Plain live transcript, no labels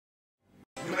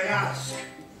You may ask,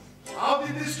 how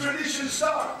did this tradition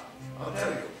start? I'll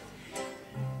tell you.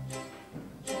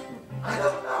 I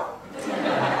don't know.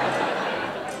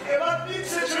 But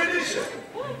it's a tradition.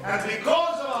 And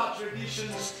because of our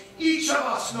traditions, each of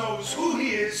us knows who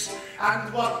he is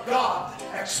and what God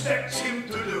expects him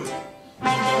to do.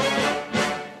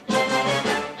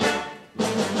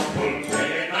 Full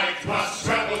day and night must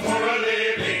scramble for a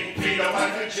living, feed our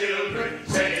wife and children,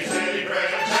 say silly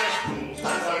prayers as fools,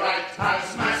 as the right,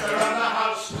 as master of the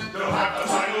house, to have the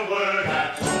final word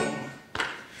at home.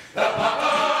 The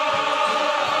papa,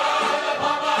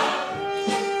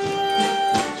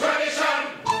 tradition,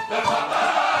 the papa,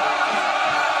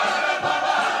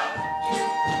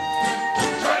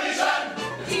 tradition.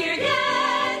 Dear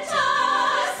Yenta,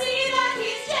 see that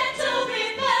he's gentle,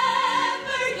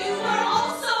 remember you are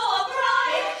also a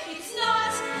bride. It's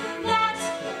not that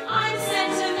I'm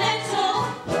sentimental,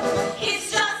 it's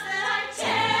just that I'm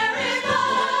terrified.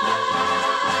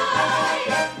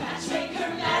 Matchmaker,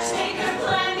 matchmaker,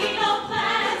 plan me no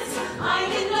plans,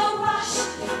 I'm in no rush,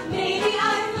 maybe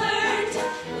I've learned,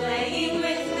 playing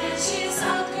with matches a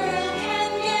girl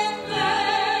can get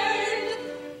burned.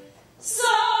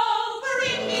 So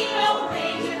bring me no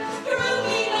ring, groom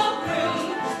me no groom,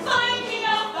 find me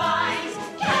no find,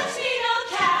 catch me no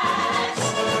catch,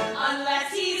 unless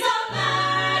he's a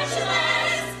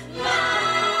matchless match.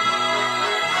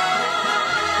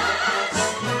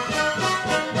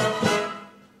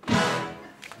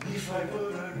 If I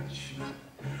were a rich man,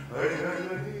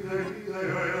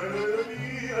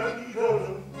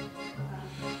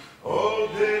 all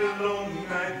day long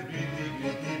I'd be the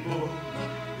boy.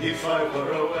 If I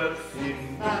were a wealthy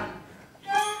man,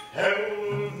 I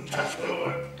wouldn't have to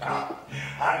work hard.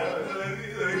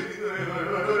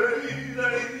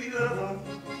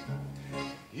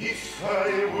 If I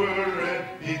were a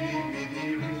bitty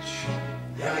rich,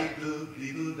 diddle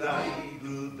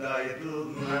diddle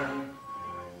man,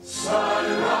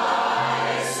 sunrise.